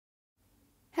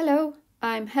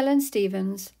I'm Helen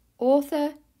Stephens,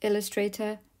 author,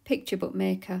 illustrator, picture book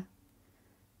maker.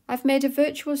 I've made a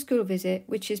virtual school visit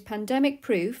which is pandemic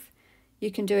proof.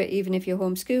 You can do it even if you're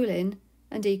homeschooling,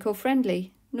 and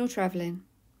eco-friendly, no travelling.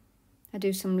 I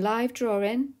do some live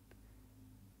drawing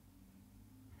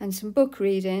and some book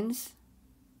readings,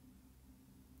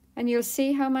 and you'll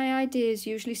see how my ideas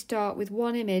usually start with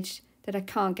one image that I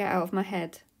can't get out of my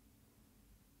head,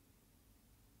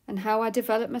 and how I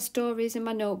develop my stories in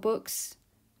my notebooks,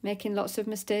 making lots of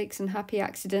mistakes and happy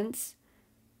accidents.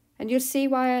 And you'll see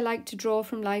why I like to draw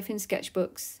from life in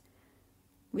sketchbooks.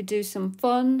 We do some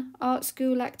fun art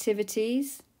school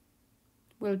activities.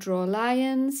 We'll draw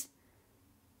lions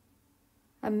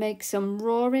and make some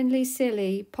roaringly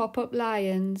silly pop-up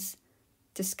lions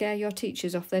to scare your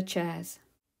teachers off their chairs.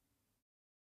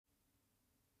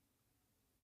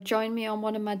 Join me on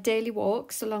one of my daily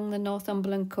walks along the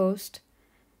Northumberland coast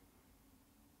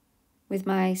with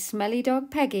my smelly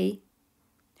dog Peggy,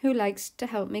 who likes to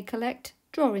help me collect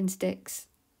drawing sticks.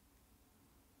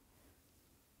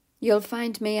 You'll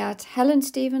find me at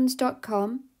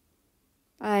helenstephens.com.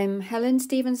 I'm Helen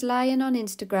Stephens Lion on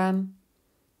Instagram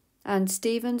and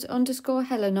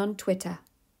Stephens_Helen on Twitter.